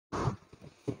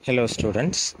Hello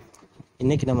students,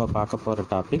 இன்றைக்கி நம்ம பார்க்க போகிற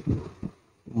டாபிக்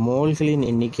மோல்களின்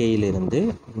எண்ணிக்கையிலிருந்து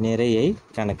நிறையை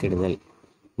கணக்கிடுதல்.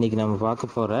 இன்றைக்கி நம்ம பார்க்க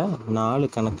போகிற 4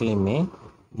 கணக்குலையுமே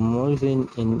மோல்களின்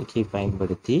எண்ணிக்கையை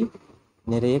பயன்படுத்தி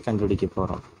நிறைய கண்டுபிடிக்க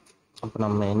போகிறோம். அப்போ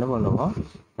நம்ம என்ன பண்ணுவோம்,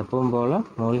 எப்பவும் போல்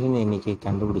மோல்களின் எண்ணிக்கையை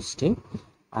கண்டுபிடிச்சிட்டு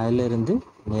அதிலிருந்து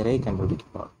நிறை கண்டுபிடிக்க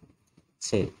போகிறோம்.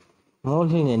 சரி,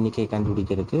 மோல்களின் எண்ணிக்கை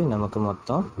கண்டுபிடிக்கிறதுக்கு நமக்கு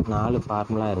மொத்தம் 4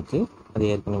 ஃபார்முலா இருக்குது. அது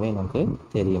ஏற்கனவே நமக்கு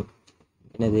தெரியும்.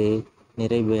 என்னது?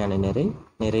 நிறை பை அணுநிறை,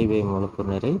 நிறை பை மூலக்கூறு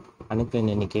நிறை, அணுக்களின்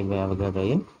எண்ணிக்கை பை அவகேட்ரோ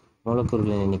எண்,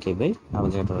 மூலக்கூறுகளின் எண்ணிக்கை பை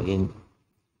அவகேட்ரோ எண்.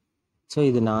 ஸோ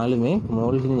இது 4மே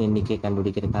மோல்களின் எண்ணிக்கை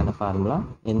கண்டுபிடிக்கிறதுக்கான ஃபார்முலா.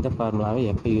 எந்த ஃபார்முலாவை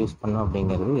எப்போ யூஸ் பண்ணோம்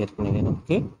அப்படிங்கிறது ஏற்கனவே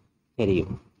நமக்கு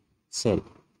தெரியும். சரி,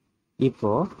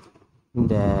 இப்போது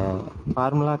இந்த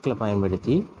ஃபார்முலாக்களை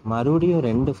பயன்படுத்தி மறுபடியும்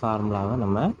 2 ஃபார்முலாவை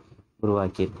நம்ம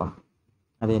உருவாக்கியிருக்கோம்.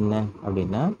 அது என்ன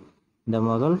அப்படின்னா, இந்த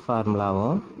முதல்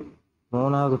ஃபார்முலாவும்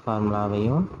 3வது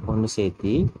ஃபார்முலாவையும் ஒன்று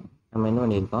சேர்த்து நம்ம என்ன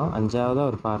பண்ணியிருக்கோம், 5வது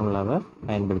ஒரு ஃபார்முலாவை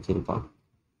பயன்படுத்தியிருக்கோம்.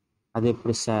 அது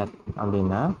எப்படி சார்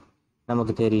அப்படின்னா,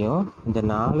 நமக்கு தெரியும் இந்த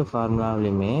 4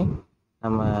 ஃபார்முலாவிலையுமே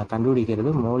நம்ம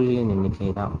கண்டுபிடிக்கிறது மோல்களின்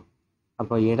எண்ணிக்கை தான்.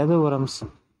 அப்போ இடதுபுறம்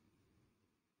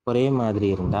ஒரே மாதிரி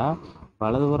இருந்தால்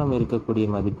வலதுபுறம் இருக்கக்கூடிய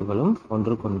மதிப்புகளும்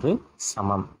ஒன்றுக்கொன்று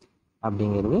சமம்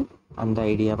அப்படிங்கிறது அந்த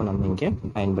ஐடியாவை நம்ம இங்கே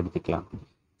பயன்படுத்திக்கலாம்.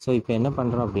 ஸோ இப்போ என்ன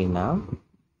பண்ணுறோம் அப்படின்னா,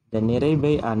 இந்த நிறை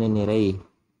பை அணுநிறை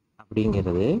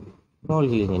அப்படிங்கிறது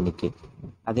மோல்களின் எண்ணிக்கை.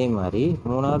 அதே மாதிரி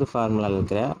 3வது ஃபார்முலாவில்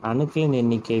இருக்கிற அணுக்களின்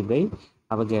எண்ணிக்கை பை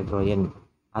அவகேட்ரோ எண்,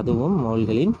 அதுவும்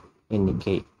மோல்களின்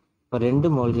எண்ணிக்கை. இப்போ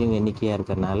 2 மோல்களின் எண்ணிக்கையாக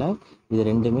இருக்கிறதுனால இது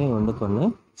ரெண்டுமே ஒன்றுக்கொன்று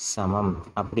சமம்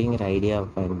அப்படிங்கிற ஐடியாவை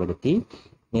பயன்படுத்தி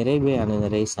நிறை பை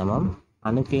அணுநிறை சமம்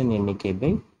அணுக்களின் எண்ணிக்கை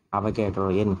பை அவகேட்ரோ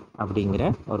எண் அப்படிங்கிற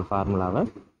ஒரு ஃபார்முலாவை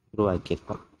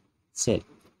உருவாக்கியிருக்கோம். சரி,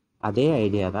 அதே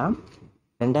ஐடியா தான்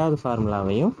 2வது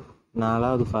ஃபார்முலாவையும்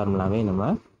 4வது ஃபார்முலாவையும் நம்ம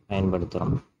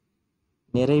பயன்படுத்துகிறோம்.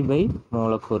 நிறை பை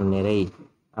மூலக்கூறு நிறை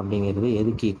அப்படிங்கிறது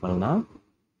எதுக்கு ஈக்குவல்னா,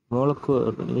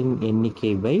 மூலக்கூறின்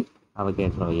எண்ணிக்கை பை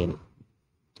அவகேட்ரோ எண்.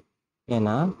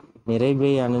 ஏன்னா நிறை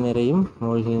பை அணுநிறையும்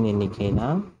மோல்களின் எண்ணிக்கை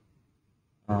தான்,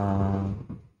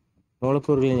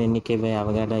 மூலக்கூறுகளின் எண்ணிக்கை பை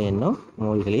அவகேட்ரோ எண்ணும்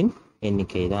மோல்களின்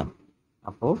எண்ணிக்கை தான்.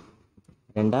 அப்போது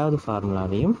 2வது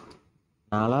ஃபார்முலாவையும்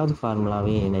 4வது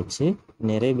ஃபார்முலாவையும் இணைச்சு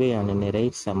நிறை பை அணுநிறை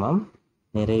சமம்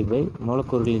நிறை பை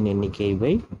மூலக்கூறுகளின் எண்ணிக்கை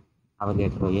பை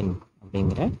அவகேட்ரோ எண்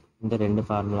அப்படிங்கிற இந்த 2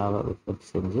 ஃபார்முலாவை உற்பத்தி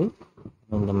செஞ்சு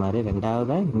இந்த மாதிரி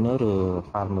 2வது இன்னொரு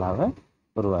ஃபார்முலாவை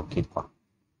உருவாக்கியிருக்கோம்.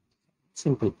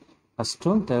 சிம்பிள்.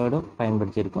 ஃபஸ்ட்டும் 3டும்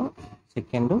பயன்படுத்தியிருக்கோம்,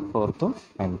 2ண்டும் 4த்தும்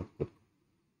பயன்படுத்தியிருக்கோம்.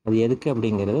 அது எதுக்கு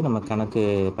அப்படிங்கிறது நம்ம கணக்கு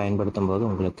பயன்படுத்தும் போது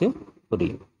உங்களுக்கு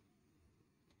புரியும்.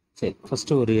 சரி,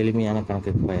 ஃபஸ்ட்டு ஒரு எளிமையான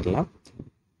கணக்குக்கு போயிடலாம்.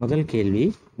 முதல் கேள்வி,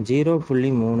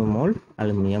 0.3 மோல்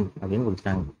அலுமினியம் அப்படின்னு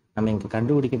கொடுத்துட்டாங்க. நம்ம இங்கே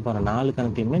கண்டுபிடிக்க போகிற 4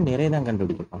 கணக்குலையுமே நிறை தான்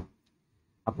கண்டுபிடிக்க போகிறோம்.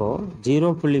 அப்போது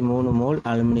 0.3 மோல்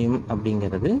அலுமினியம்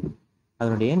அப்படிங்கிறது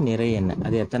அதனுடைய நிறை என்ன,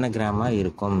 அது எத்தனை கிராமாக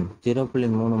இருக்கும்,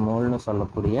 0.3 மோல்னு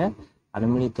சொல்லக்கூடிய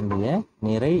அலுமினியத்தினுடைய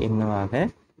நிறை என்னவாக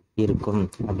இருக்கும்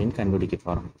அப்படின்னு கண்டுபிடிக்க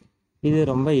போகிறோம். இது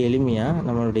ரொம்ப எளிமையாக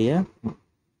நம்மளுடைய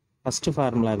ஃபஸ்ட்டு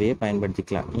ஃபார்முலாவையே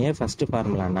பயன்படுத்திக்கலாம். ஏன் ஃபஸ்ட்டு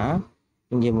ஃபார்முலானா,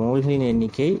 இங்கே மோல்களின்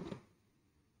எண்ணிக்கை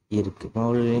இருக்குது,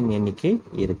 மோல்களின் எண்ணிக்கை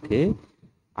இருக்குது,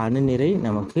 அணுநிறை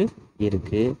நமக்கு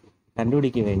இருக்குது,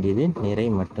 கண்டுபிடிக்க வேண்டியது நிறை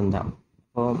மட்டும்தான்.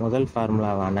 இப்போது முதல்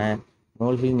ஃபார்முலாவான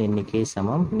மோல்களின் எண்ணிக்கை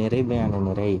சமம் நிறை பை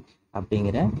அணுநிறை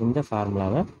அப்படிங்கிற இந்த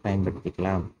ஃபார்முலாவை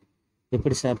பயன்படுத்திக்கலாம்.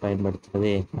 எப்படி சார்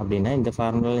பயன்படுத்துறது அப்படின்னா, இந்த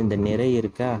ஃபார்முலாவில் இந்த நிறை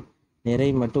இருக்கா,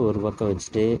 நிறை மட்டும் ஒரு பக்கம்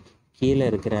வச்சுட்டு கீழே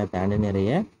இருக்கிற அந்த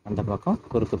அணுநிறையை அந்த பக்கம்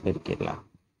குறுக்கு பெருக்கிடலாம்.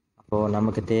 அப்போது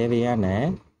நமக்கு தேவையான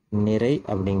நிறை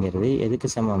அப்படிங்கிறது எதுக்கு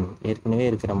சமம், ஏற்கனவே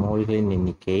இருக்கிற மோல்களின்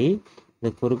எண்ணிக்கை, இது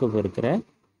குறுக்கு பெருக்கிற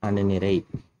அணுநிறை,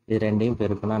 இது ரெண்டையும்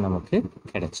பெருக்கினா நமக்கு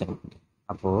கிடைச்சிடும்.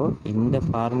 அப்போது இந்த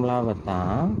ஃபார்முலாவை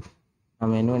தான்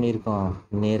நம்ம என்ன பண்ணியிருக்கோம்,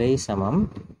 நிறை சமம்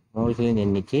மோல்களின்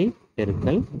எண்ணிக்கை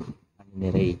பெருக்கல்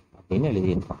அணுநிறை அப்படின்னு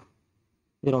எழுதியிருக்கோம்.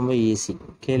 இது ரொம்ப ஈஸி.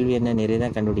 கேள்வி என்ன, நிறை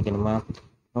தான் கண்டுபிடிக்கணுமா,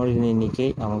 மோல்களின் எண்ணிக்கை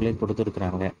அவங்களே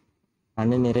கொடுத்துருக்குறாங்க,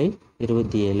 அணுநிறை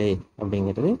 27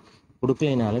 அப்படிங்கிறது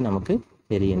கொடுக்கலைனாலும் நமக்கு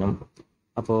தெரியணும்.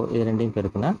 அப்போது இது ரெண்டையும்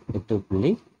பெருக்குனா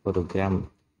 8.1 கிராம்.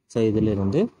 ஸோ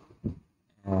இதிலிருந்து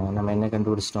நம்ம என்ன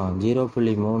கண்டுபிடிச்சிட்டோம்,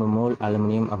 0.3 மோல்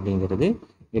அலுமினியம் அப்படிங்கிறது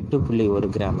 8.1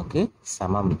 கிராமுக்கு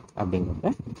சமம் அப்படிங்கிறத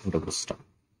கண்டுபிடிச்சிட்டோம்.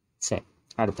 சரி,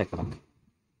 அடுத்த கணக்கு.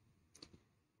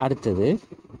 அடுத்தது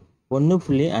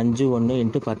 1.51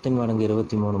 × 10 மடங்கு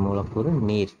 23 மூலக்கூறு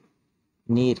நீர்.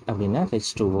 நீர் அப்படின்னா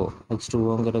H2O.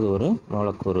 H2Oங்கிறது ஒரு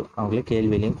மூலக்கூறு. அவங்களே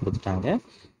கேள்வியிலையும் கொடுத்துட்டாங்க,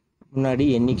 முன்னாடி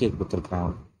எண்ணிக்கை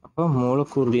கொடுத்துருக்குறாங்க. அப்போ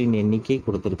மூலக்கூறுகளின் எண்ணிக்கை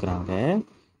கொடுத்துருக்குறாங்க.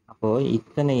 அப்போது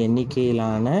இத்தனை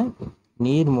எண்ணிக்கையிலான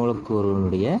நீர்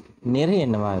மூலக்கூறுனுடைய நிறை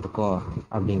என்னவா இருக்கும்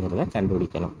அப்படிங்கிறத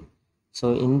கண்டுபிடிக்கணும். ஸோ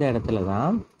இந்த இடத்துல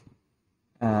தான்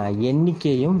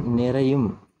எண்ணிக்கையும் நிறையும்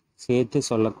சேர்த்து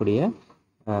சொல்லக்கூடிய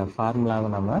ஃபார்முலாவை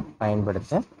நம்ம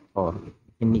பயன்படுத்த போகிறோம்.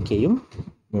 எண்ணிக்கையும்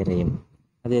நிறையும்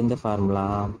அது எந்த ஃபார்முலா?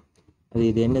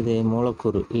 இது என்னது?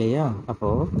 மூலக்கூறு இல்லையா?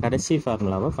 அப்போது கடைசி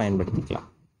ஃபார்முலாவை பயன்படுத்திக்கலாம்.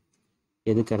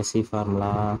 எது கடைசி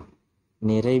ஃபார்முலா?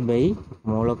 நிறை பை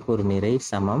மூலக்கூறு நிறை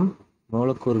சமம்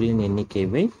மூலக்கூறுகளின் எண்ணிக்கை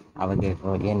பை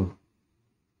அவகேட்ரோ எண்.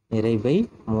 நிறை பை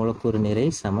மூலக்கூறு நிறை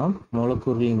சமம்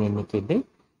மூலக்கூறுகளின் எண்ணிக்கை பை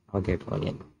அவகேட்ரோ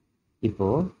எண்.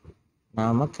 இப்போது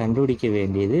நாம் கண்டுபிடிக்க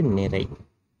வேண்டியது நிறை.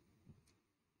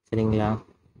 சரிங்களா?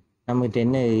 நம்மகிட்ட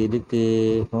என்ன இருக்குது?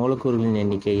 மூலக்கூறுகளின்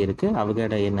எண்ணிக்கை இருக்குது,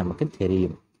 அவகேட்ரோ எண் நமக்கு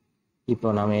தெரியும். இப்போ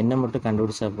நாம் என்ன மட்டும்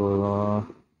கண்டுபிடிச்சா போதும்?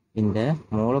 இந்த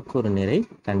மூலக்கூறு நிறை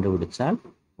கண்டுபிடிச்சால்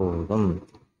போதும்.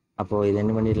 அப்போது இது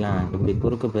என்ன பண்ணிடலாம்? இப்படி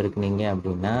குறுக்கு பெருக்குனீங்க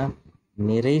அப்படின்னா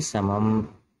நிறை சமம்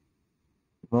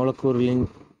மூலக்கூறுகளின்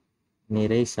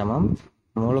நிறை சமம்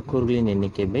மூலக்கூறுகளின்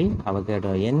எண்ணிக்கை பை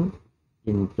அவகேட்ரோ எண்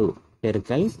இன்டு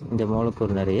பெருக்கல் இந்த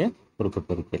மூலக்கூறு நிறைய குறுக்கு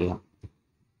பெருக்கிடலாம்.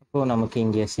 அப்போது நமக்கு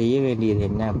இங்கே செய்ய வேண்டியது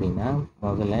என்ன அப்படின்னா,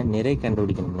 முதல்ல நிறை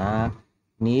கண்டுபிடிக்கணும்னா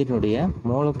நீரினுடைய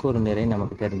மூலக்கூறு நிறை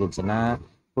நமக்கு தெரிஞ்சிச்சுன்னா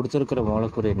கொடுத்துருக்கிற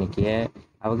மூலக்கூறு எண்ணிக்கையை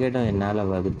அவகேட்ரோ எண்ணால்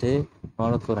வகுத்து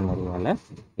மூலக்கூறு நிறையால்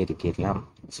பெருக்கிடலாம்.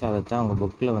 ஸோ அதை தான் அவங்க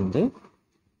புக்கில் வந்து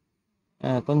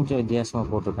கொஞ்சம் வித்தியாசமாக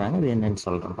போட்டிருக்காங்க. இது என்னன்னு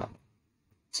சொல்கிறேன் பாருங்க.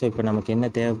 ஸோ இப்போ நமக்கு என்ன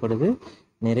தேவைப்படுது?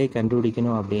 நிறை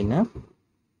கண்டுபிடிக்கணும் அப்படின்னா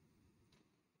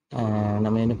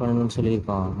நம்ம என்ன பண்ணணும்னு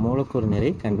சொல்லியிருக்கோம்? மூலக்கூறு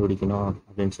நிறை கண்டுபிடிக்கணும்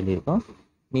அப்படின்னு சொல்லியிருக்கோம்.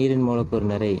 நீரின் மூலக்கூறு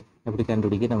நிறை எப்படி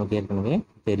கண்டுபிடிக்க நமக்கு ஏற்கனவே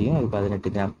தெரியும். அது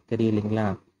 18 கிராம் தெரியும் இல்லைங்களா?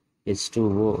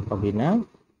 H2O அப்படின்னா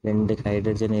 2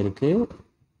 ஹைட்ரஜன் இருக்குது,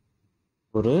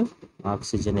 ஒரு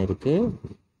ஆக்சிஜன் இருக்குது.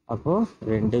 அப்போது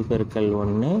 2 பெருக்கல்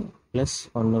 1 +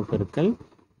 1 பெருக்கல்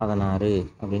 16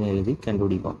 அப்படின்னு எழுதி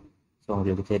கண்டுபிடிப்போம். ஸோ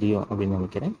உங்களுக்கு தெரியும் அப்படின்னு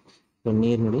நினைக்கிறேன். ஸோ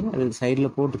நீரினுடைய அது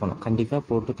சைடில் போட்டுக்கணும், கண்டிப்பாக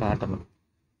போட்டு காட்டணும்.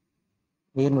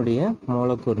 நீரினுடைய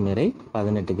மூலக்கூறு நிறை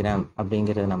 18 கிராம்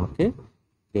அப்படிங்கிறது நமக்கு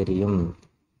தெரியும்.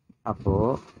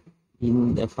 அப்போது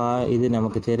இது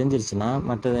நமக்கு தெரிஞ்சிருச்சுன்னா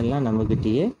மற்றதெல்லாம்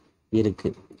நம்மக்கிட்டேயே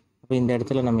இருக்குது. அப்போ இந்த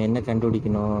இடத்துல நம்ம என்ன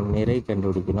கண்டுபிடிக்கணும்? நிறை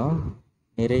கண்டுபிடிக்கணும்.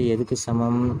 நிறை எதுக்கு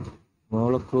சமம்?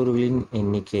 மூலக்கூறுகளின்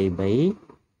எண்ணிக்கை பை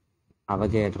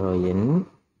அவகேட்ரோ எண்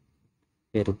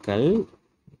பெருக்கல்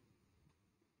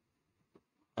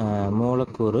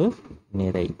மூலக்கூறு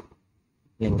நிறை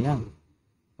இல்லைங்களா?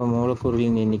 இப்போ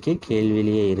மூலக்கூறுகளின் எண்ணிக்கை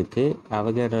கேள்வியிலேயே இருக்குது.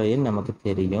 அவகேட்ரோ எண் நமக்கு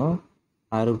தெரியும்.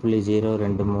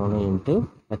 6.023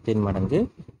 × 10 மடங்கு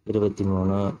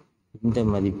 23. இந்த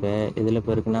மதிப்பை இதில்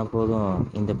பெருக்குனா போதும்,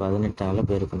 இந்த 18ஆல்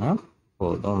பெருக்குனா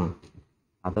போதும்.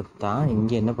 அதைத்தான்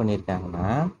இங்கே என்ன பண்ணியிருக்காங்கன்னா,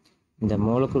 இந்த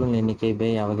மூலக்கூறு எண்ணிக்கை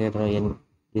பை அவகேட்ரோ எண்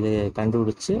இதை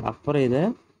கண்டுபிடிச்சி அப்புறம் இதை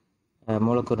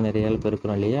மூலக்கூறு நிறையால்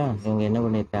பெருக்கிறோம் இல்லையா? இவங்க என்ன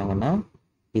பண்ணியிருக்காங்கன்னா,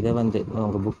 இதை வந்து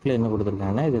உங்கள் புக்கில் என்ன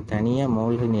கொடுத்துருக்காங்கன்னா, இதை தனியாக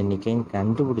மோல்களின் எண்ணிக்கைன்னு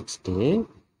கண்டுபிடிச்சிட்டு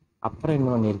அப்புறம் என்ன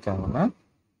பண்ணியிருக்காங்கன்னா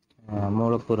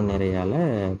மூலக்கூறு நிறையால்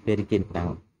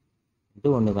பெருக்கியிருக்காங்க. இது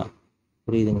ஒன்று தான்.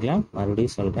 புரியுதுங்களா?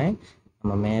 மறுபடியும் சொல்கிறேன்.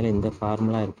 நம்ம மேலே இந்த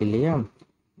ஃபார்முலா இருக்குது இல்லையா?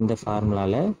 இந்த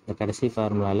ஃபார்முலாவில், இந்த கடைசி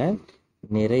ஃபார்முலாவில்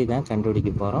நிறை தான்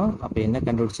கண்டுபிடிக்க போகிறோம். அப்போ என்ன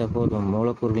கண்டுபிடிச்சா போதும்?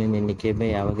 மூலக்கூறுகளின் எண்ணிக்கை பை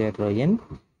அவகேட்ரோ எண்.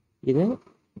 இது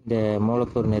இந்த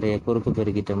மூலக்கூறு நிறைய குறுக்கு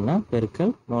பெருக்கிட்டோம்னா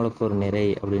பெருக்கல் மூலக்கூறு நிறை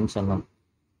அப்படின்னு சொன்னோம்.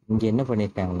 இங்கே என்ன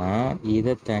பண்ணியிருக்காங்கன்னா,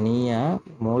 இதை தனியாக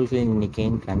மோல்களின்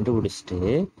எண்ணிக்கைன்னு கண்டுபிடிச்சிட்டு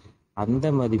அந்த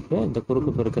மதிப்பை இந்த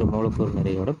குறுக்கு பெருக்கிற மூலக்கூறு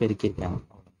நிறையோட பெருக்கியிருக்காங்க.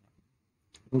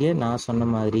 இங்கே நான் சொன்ன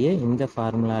மாதிரியே இந்த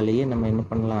ஃபார்முலாலேயே நம்ம என்ன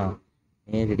பண்ணலாம்?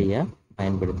 நேரடியாக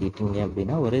பயன்படுத்திக்கிட்டீங்க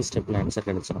அப்படின்னா ஒரே ஸ்டெப்பில் ஆன்சர்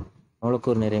கிடச்சிடும்.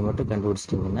 மூலக்கூறு நிறை மட்டும்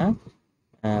கண்டுபிடிச்சிட்டிங்கன்னா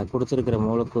கொடுத்துருக்கிற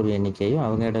மூலக்கூறு எண்ணிக்கையும்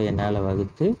அவகேட்ரோ எண்ணால்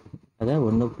வகுத்து அதை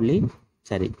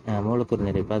மூலக்கூறு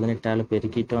நிறை 18ஆல்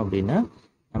பெருக்கிட்டோம் அப்படின்னா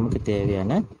நமக்கு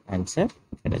தேவையான ஆன்சர்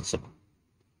கிடைச்சிடும்.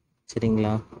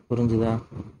 சரிங்களா? புரிஞ்சுதா?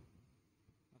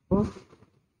 அப்போது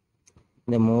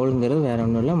இந்த மோலுங்கிறது வேற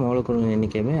ஒன்றும் இல்லை, மூலக்கூறு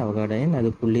எண்ணிக்கையுமே அவகேட்ரோ எண் அது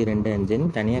 0.25ன்னு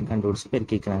தனியாக கண்டுபிடிச்சி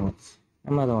பெருக்கிக்கிறாங்க.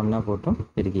 நம்ம அதை ஒன்றா போட்டும்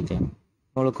பெருக்கிக்கலாம்.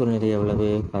 மூலக்கூறு நிறை எவ்வளவு?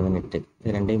 18.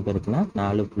 இது ரெண்டையும் பெருக்குனா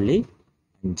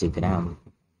 4.5 கிராம்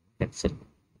கிடைச்சிருக்கு.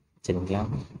 சரிங்களா?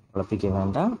 குழப்பிக்க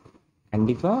வேண்டாம்.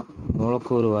 கண்டிப்பாக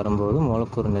மூலக்கூறு வரும்போது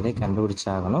மூலக்கூறு நிறை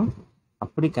கண்டுபிடிச்சாகணும்.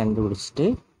 அப்படி கண்டுபிடிச்சிட்டு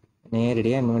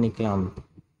நேரடியாக என்ன பண்ணிக்கலாம்?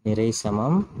 நிறை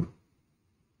சமம்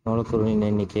மூலக்கூறுகளின்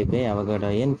எண்ணிக்கை பை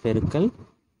அவகேட்ரோ எண் பெருக்கல்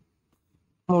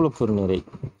மூலக்கூறு நிறை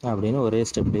அப்படின்னு ஒரே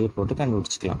ஸ்டெப்லேயே போட்டு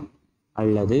கண்டுபிடிச்சிக்கலாம்.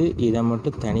 அல்லது இதை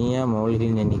மட்டும் தனியாக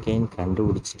மோல்களின் எண்ணிக்கைன்னு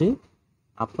கண்டுபிடிச்சிட்டு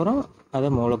அப்புறம் அதை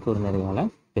மூலக்கூறு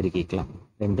நிறையால் பெருக்கிக்கலாம்.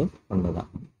 ரெண்டும் ஒன்று தான்.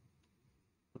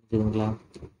 புரிஞ்சுதுங்களா?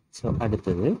 ஸோ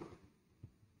அடுத்தது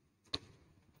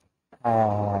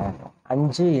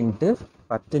 5 ×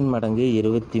 10 மடங்கு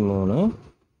 23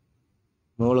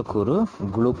 மூலக்கூறு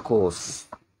குளுக்கோஸ்.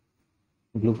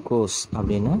 குளுக்கோஸ்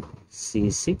அப்படின்னா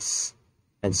C6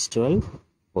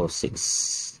 H12O6.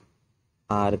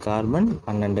 6 carbon,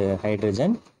 12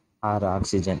 hydrogen, 6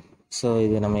 oxygen. So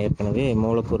இது நம்ம ஏற்கனவே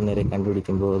மூலக்கூறு நிறை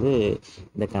கண்டுபிடிக்கும் போது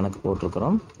இந்த கணக்கு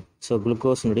போட்டிருக்கிறோம். ஸோ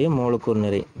குளுக்கோஸினுடைய மூலக்கூறு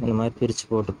நிறை இந்த மாதிரி பிரித்து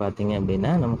போட்டு பார்த்தீங்க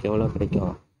அப்படின்னா நமக்கு எவ்வளோ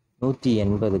கிடைக்கும்?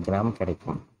 180 கிராம்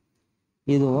கிடைக்கும்.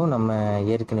 இதுவும் நம்ம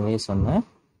ஏற்கனவே சொன்ன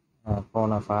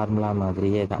போன ஃபார்முலா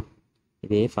மாதிரியே தான்.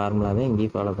 இதே ஃபார்முலாவே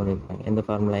இங்கேயும் ஃபாலோ பண்ணியிருக்காங்க. எந்த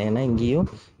ஃபார்முலா? ஏன்னா இங்கேயும்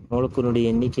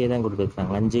மூலக்கூறுடைய எண்ணிக்கையை தான்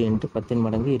கொடுத்துருக்காங்க. 5 × 10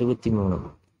 மடங்கு 23.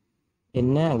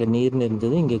 என்ன அங்கே நீர்னு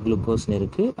இருந்தது, இங்கே குளுக்கோஸ்னு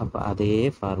இருக்குது. அப்போ அதே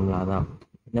ஃபார்முலா தான்.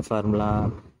 என்ன ஃபார்முலா?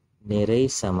 நிறை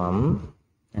சமம்,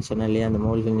 நான் சொன்னேன் இல்லையா, அந்த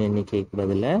மோல்களின் எண்ணிக்கைக்கு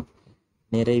பதிலாக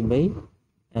நிறை பை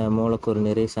மூலக்கூறு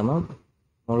நிறை சமம்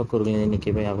மூலக்கூறுகளின்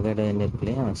எண்ணிக்கை பை அவகேட்ரோ எண் இருக்கு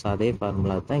இல்லையா. ஸோ அதே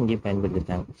ஃபார்முலா தான் இங்கேயும்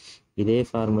பயன்படுத்திட்டாங்க. இதே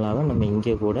ஃபார்முலாவை நம்ம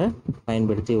இங்கே கூட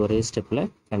பயன்படுத்தி ஒரே ஸ்டெப்பில்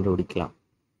கண்டுபிடிக்கலாம்.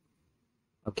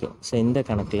 ஓகே, ஸோ இந்த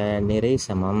கணக்கில் நிறை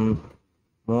சமம்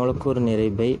மூலக்கூறு நிறை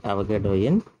பை அவகேட்ரோ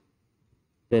எண்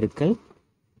பெருக்கல்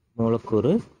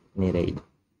மூலக்கூறு நிறை.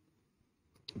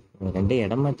 ரெண்டு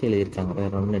இடமாற்றி எழுதியிருக்காங்க,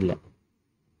 வேறு ஒன்றும் இல்லை.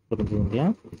 புரிஞ்சுங்களா?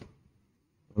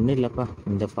 ஒன்றும் இல்லைப்பா,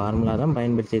 இந்த ஃபார்முலா தான்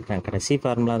பயன்படுத்தியிருக்காங்க. கடைசி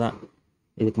ஃபார்முலா தான்.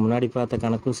 இதுக்கு முன்னாடி பார்த்த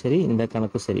கணக்கும் சரி, இந்த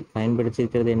கணக்கும் சரி,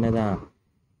 பயன்படுத்தியிருக்கிறது என்ன தான்?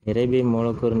 நிறை பை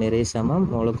மூலக்கூறு நிறை சமம்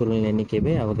மூலக்கூறுகளின் எண்ணிக்கை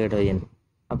பை அவகேட்ரோ எண்.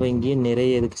 அப்போ இங்கேயும் நிறை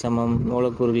எதுக்கு சமம்?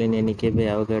 மூலக்கூறுகளின் எண்ணிக்கை பை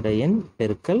அவகேட்ரோ எண்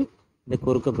பெருக்கல் இந்த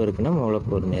குறுக்க பெருக்கின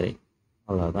மூலக்கூறு நிறை.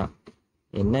 அவ்வளோதான்.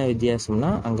 என்ன வித்தியாசம்னா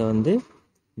அங்கே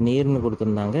நீர்னு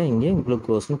கொடுத்துருந்தாங்க, இங்கே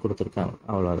குளுக்கோஸ்னு கொடுத்துருக்காங்க.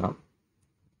 அவ்வளோதான்.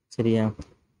 சரியா?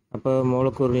 அப்போ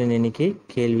மூலக்கூறுகளின் எண்ணிக்கை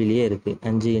கேள்வியிலேயே இருக்குது.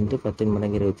 5 × 10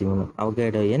 மடங்கு 23.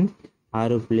 அவகேட்ரோ எண்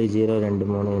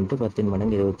 6.023 × 10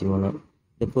 மடங்கு 23.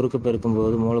 இந்த குறுக்க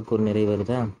பெருக்கும்போது மூலக்கூறு நிறை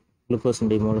வருதா?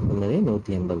 குளுக்கோஸுடைய மூலக்கூறு நிறை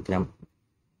 180 கிராம்.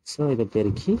 ஸோ இதை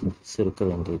பெருக்கி சுருக்க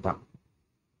வேண்டியதுதான்.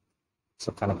 ஸோ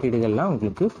கணக்கீடுகள்லாம்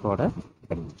உங்களுக்கு போட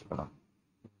தெரிஞ்சுக்கணும்.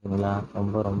 சரிங்களா?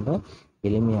 ரொம்ப ரொம்ப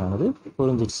எளிமையானது,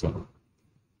 புரிஞ்சிடுச்சு.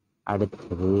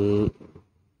 அடுத்தது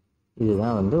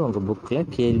இதுதான் உங்கள் புக்கில்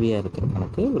கேள்வியாக இருக்கிற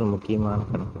கணக்கு, ஒரு முக்கியமான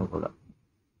கணக்கும் கூட.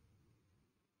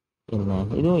 என்ன?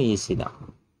 இதுவும் ஈஸி தான்.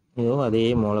 இதுவும் அதே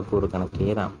மூலக்கூறு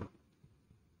கணக்கே தான்.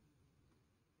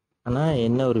 ஆனால்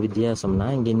என்ன ஒரு வித்தியாசம்னா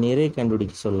இங்கே நிறை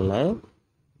கண்டுபிடிக்க சொல்லலை,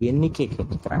 எண்ணிக்கை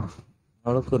கேட்டுக்கிறாங்க.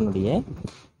 மூலக்கூறினுடைய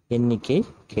எண்ணிக்கை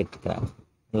கேட்டுக்கிறாங்க.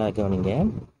 நல்லா கவனிங்க.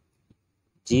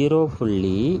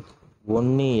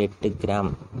 0.18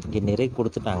 கிராம் இங்கே நிறை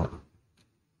கொடுத்துட்டாங்க.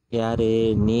 யார்?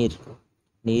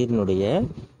 நீரினுடைய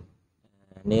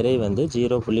நிறை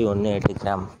 0.18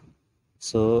 கிராம்.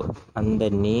 ஸோ அந்த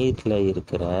நீரில்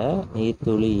இருக்கிற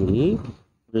நீர்த்துளியில்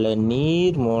உள்ள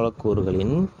நீர்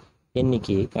மூலக்கூறுகளின்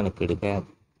எண்ணிக்கையை கணக்கெடுக்க.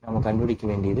 நம்ம கண்டுபிடிக்க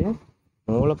வேண்டியது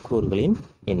மூலக்கூறுகளின்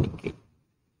எண்ணிக்கை.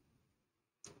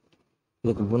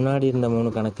 இதுக்கு முன்னாடி இருந்த 3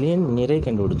 கணக்குலையும் நிறை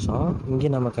கண்டுபிடிச்சோம். இங்கே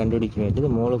நம்ம கண்டுபிடிக்க வேண்டியது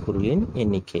மூலக்கூறுகளின்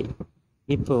எண்ணிக்கை.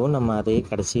 இப்போவும் நம்ம அதே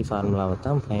கடைசி ஃபார்முலாவை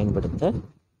தான் பயன்படுத்த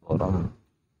போகிறோம்.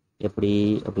 எப்படி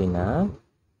அப்படின்னா,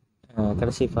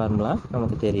 கடைசி ஃபார்முலா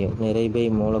நமக்கு தெரியும். நிறை பை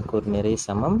மூலக்கூறு நிறை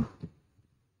சமம்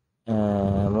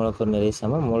மூலக்கூறு நிறை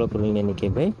சமம் மூலக்கூறுகளின் எண்ணிக்கை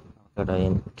பை அவகேட்ரோ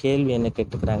எண். கேள்வி என்ன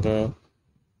கேட்டுக்கிறாங்க?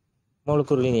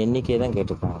 மூலக்கூறுகளின் எண்ணிக்கை தான்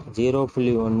கேட்டுக்கிறாங்க.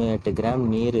 0.18 கிராம்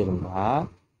நீர் இருந்தால்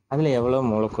அதில் எவ்வளோ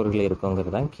மூலக்கூறுகள்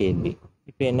இருக்குங்கிறது தான் கேள்வி.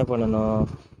 இப்போ என்ன பண்ணணும்?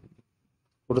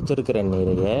 கொடுத்துருக்கிற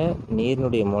நிறைய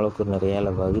நீரினுடைய மூலக்கூறு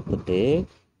நிறையால் வகுத்துட்டு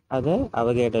அதை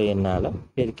அவகேட்ரோ எண்ணால்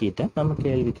பெருக்கிட்டா நம்ம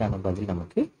கேள்விக்கான பதில்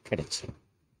நமக்கு கிடைச்சிடும்.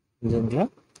 புரிஞ்சுங்களா?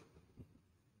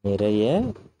 நிறைய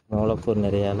மூலக்கூறு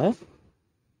நிறையால்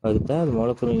வகுத்தா அது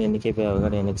மூலக்கூறுகளின் எண்ணிக்கை போய்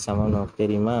அவகேட்ரோ எண்ணுக்கு சமம் நமக்கு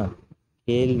தெரியுமா?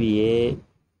 கேள்வியே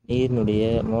நீரினுடைய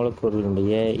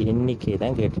மூலக்கூறுகளுடைய எண்ணிக்கை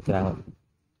தான் கேட்டுக்கிறாங்க.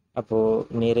 அப்போது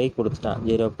நிறை கொடுத்துட்டான்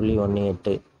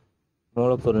 0.18.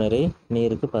 மூலக்கூறு நிறை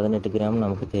நீருக்கு 18 கிராம்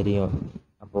நமக்கு தெரியும்.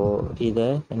 அப்போது இதை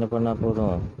என்ன பண்ணால்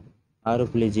போதும்?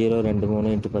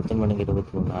 6.023 × 10 மடங்கு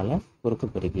 23 குறுக்கு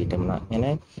பெருக்கிட்டோம்னா, ஏன்னா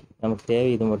நமக்கு தேவை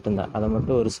இது மட்டும்தான். அதை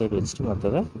மட்டும் ஒரு சைடு வச்சுட்டு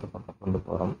மற்றதை இந்த பக்கம் கொண்டு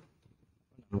போகிறோம்.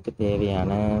 நமக்கு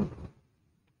தேவையான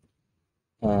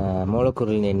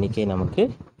மூலக்கூறுகளின் எண்ணிக்கை நமக்கு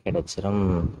கிடைச்சிரும்.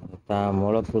 அதுதான்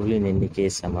மூலக்கூறுகளின் எண்ணிக்கை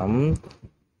சமம்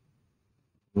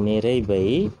நிறை பை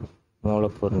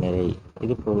மூலக்கூறு நிறை.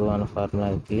 இது பொதுவான ஃபார்முலா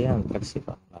இருக்கு இல்லையா, அந்த கடைசி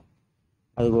ஃபார்முலா.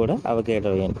 அது கூட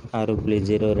அவகேட்ரோ எண்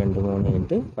 6.023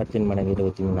 × 10 மடங்கு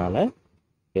 23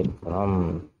 பெருக்கிறோம்.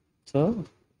 ஸோ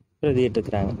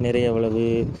பிரதியிட்டுருக்குறாங்க. நிறை எவ்வளவு?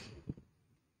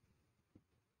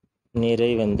 நிறை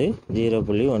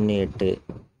 0.18.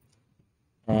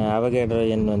 அவகேட்ரோ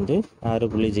எண்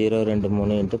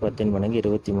 6.023 × 10 மடங்கு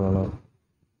 23.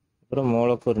 அப்புறம்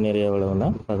மூலக்கூறு நிறை எவ்வளவுனா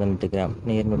 18 கிராம்.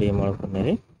 நீரினுடைய மூலக்கூறு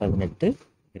நிறை 18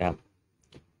 கிராம்.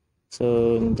 ஸோ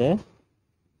இந்த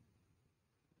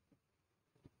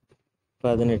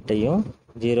 18ஐயும்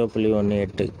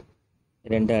 0.18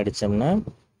 2 அடித்தோம்னா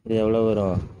இது எவ்வளோ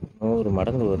வரும்? 100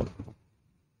 மடங்கு வரும்.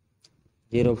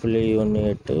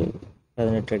 0.18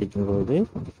 18 அடிக்கும்போது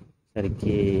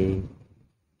சரிக்கு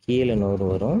கீழே 100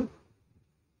 வரும்,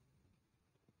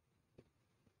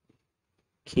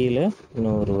 கீழே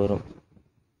 100 வரும்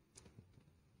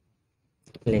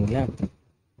இல்லைங்களா?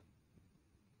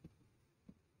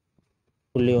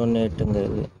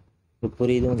 0.18ங்கிறது இப்போ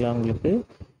புரியுதுங்களா உங்களுக்கு?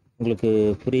 உங்களுக்கு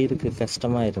புரியுறதுக்கு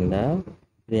கஷ்டமாக இருந்தால்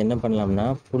இது என்ன பண்ணலாம்னா,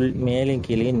 மேலே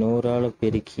கீழே 100ஆல்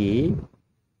பெருக்கி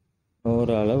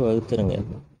 100ஆல் வகுத்துருங்க.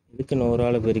 இதுக்கு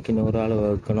 100ஆல் பெருக்கி 100ஆல்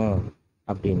வகுக்கணும்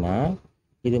அப்படின்னா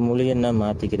இது முழு எண்ணாக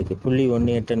மாற்றிக்கிறதுக்கு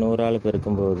 0.18 100ஆல்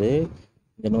பெருக்கும்போது,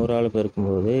 இந்த 100ஆல்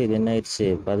பெருக்கும்போது இது என்ன ஆயிடுச்சு?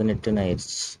 18ன்னு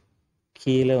ஆயிடுச்சு.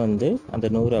 கீழே அந்த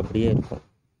 100 அப்படியே இருக்கும்.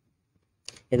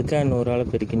 எதுக்காக 100ஆல்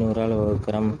பெருக்கி 100ஆல்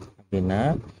வகுக்கிறோம் அப்படின்னா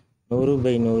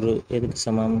 100/100 எதுக்கு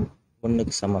சமம்?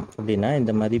 1க்கு சமம். அப்படின்னா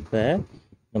இந்த மதிப்பை,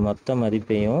 இந்த மொத்த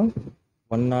மதிப்பையும்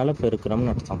 1ஆல்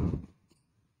பெருக்கிறோம்னு அர்த்தம்.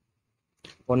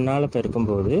 1ஆல்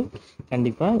பெருக்கும்போது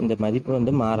கண்டிப்பாக இந்த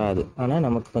மதிப்பு மாறாது, ஆனால்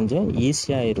நமக்கு கொஞ்சம்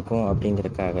ஈஸியாக இருக்கும்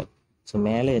அப்படிங்கிறதுக்காக. ஸோ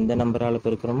மேலே எந்த நம்பரால்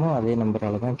பெருக்கிறோமோ அதே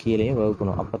நம்பரால் தான் கீழேயும்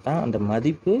வகுக்கணும், அப்போ தான் அந்த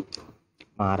மதிப்பு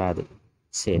மாறாது.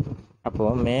 சரி,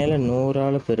 அப்போது மேலே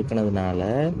 100ஆல் பெருக்கினதுனால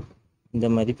இந்த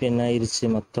மதிப்பு என்ன ஆயிடுச்சு?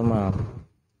 மொத்தமாக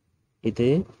இது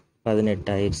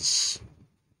 18 ஆயிடுச்சு.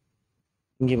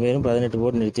 இங்கே வெறும் 18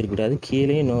 போட்டு நிறுத்திருக்கூடாது,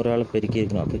 கீழேயும் 100ஆல் பெருக்கி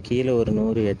இருக்கணும். அப்போ கீழே ஒரு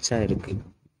 100 எச்சா இருக்குது.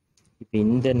 இப்போ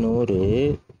இந்த 100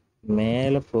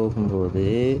 மேலே போகும்போது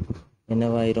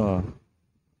என்னவாயிரும்?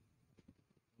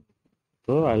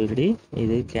 இப்போது ஆல்ரெடி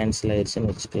இது கேன்சல்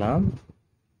ஆயிடுச்சுன்னு வச்சுக்கலாம்.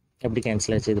 எப்படி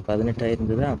கேன்சல் ஆயிடுச்சு? இது 18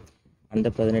 ஆயிருந்ததா, அந்த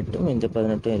 18ம் இந்த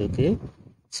 18ம் இருக்குது.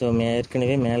 ஸோ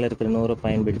ஏற்கனவே மேலே இருக்கிற 100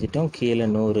 பயன்படுத்திட்டோம், கீழே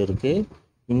 100 இருக்குது.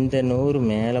 இந்த 100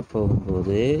 மேலே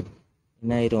போகும்போது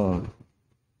என்ன ஆயிரும்?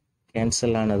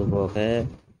 கேன்சல் ஆனது போக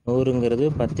 100ங்கிறது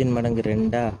 10 மடங்கு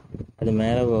 2ஆ, அது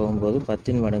மேலே போகும்போது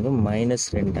 10 மடங்கு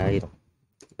 -2 ஆயிரும்.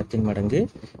 10 மடங்கு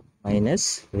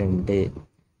 -2.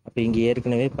 அப்போ இங்கே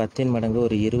ஏற்கனவே 10 மடங்கு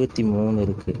ஒரு 23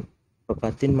 இருக்குது. இப்போ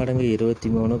 10 மடங்கு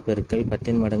 23 பெருக்கல்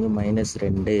 10 மடங்கு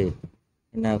 -2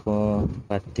 என்னாகும்?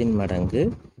 10 மடங்கு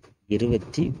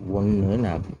 21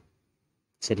 ஆகும்.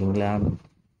 சரிங்களா?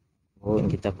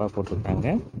 இங்கே தப்பாக போட்டிருக்காங்க.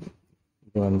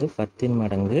 இது 10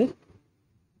 மடங்கு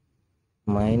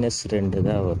 -2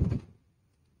 தான் வரும்.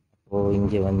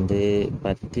 இங்கே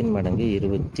 10 மடங்கு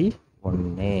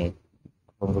 21.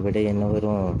 உங்கள் விடை என்ன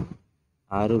வரும்?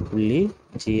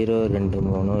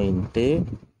 6.023 இன்ட்டு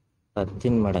 10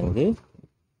 மடங்கு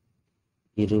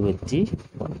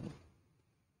 21.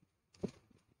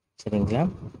 சரிங்களா?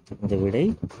 இந்த விடை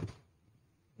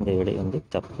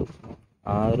தப்பு.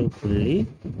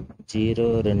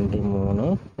 6.023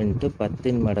 இன்ட்டு 10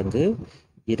 மடங்கு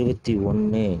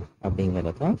 21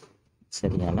 அப்படிங்கிறது தான்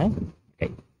சரியான விடை.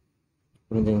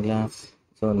 புரிஞ்சுங்களா?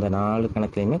 ஸோ இந்த 4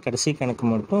 கணக்குலையுமே கடைசி கணக்கு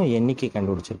மட்டும் எண்ணிக்கை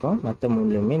கண்டுபிடிச்சிருக்கோம், மற்ற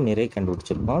 3லையுமே நிறை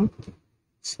கண்டுபிடிச்சிருக்கோம்.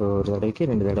 ஸோ ஒரு தடவைக்கு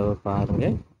 2 தடவை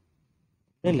பாருங்கள்.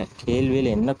 இல்லை, கேள்வியில்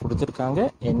என்ன கொடுத்துருக்காங்க,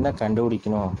 என்ன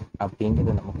கண்டுபிடிக்கணும்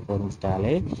அப்படிங்கிறது நமக்கு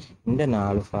தெரிஞ்சிட்டாலே இந்த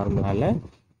 4 ஃபார்முலாவில்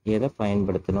எதை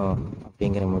பயன்படுத்தணும்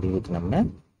அப்படிங்கிற முடிவுக்கு நம்ம வந்துடலாம்.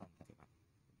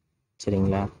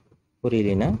 சரிங்களா?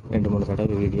 புரியலைன்னா 2-3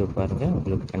 தடவை வீடியோ பாருங்கள்,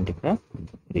 உங்களுக்கு கண்டிப்பாக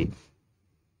புரியும்.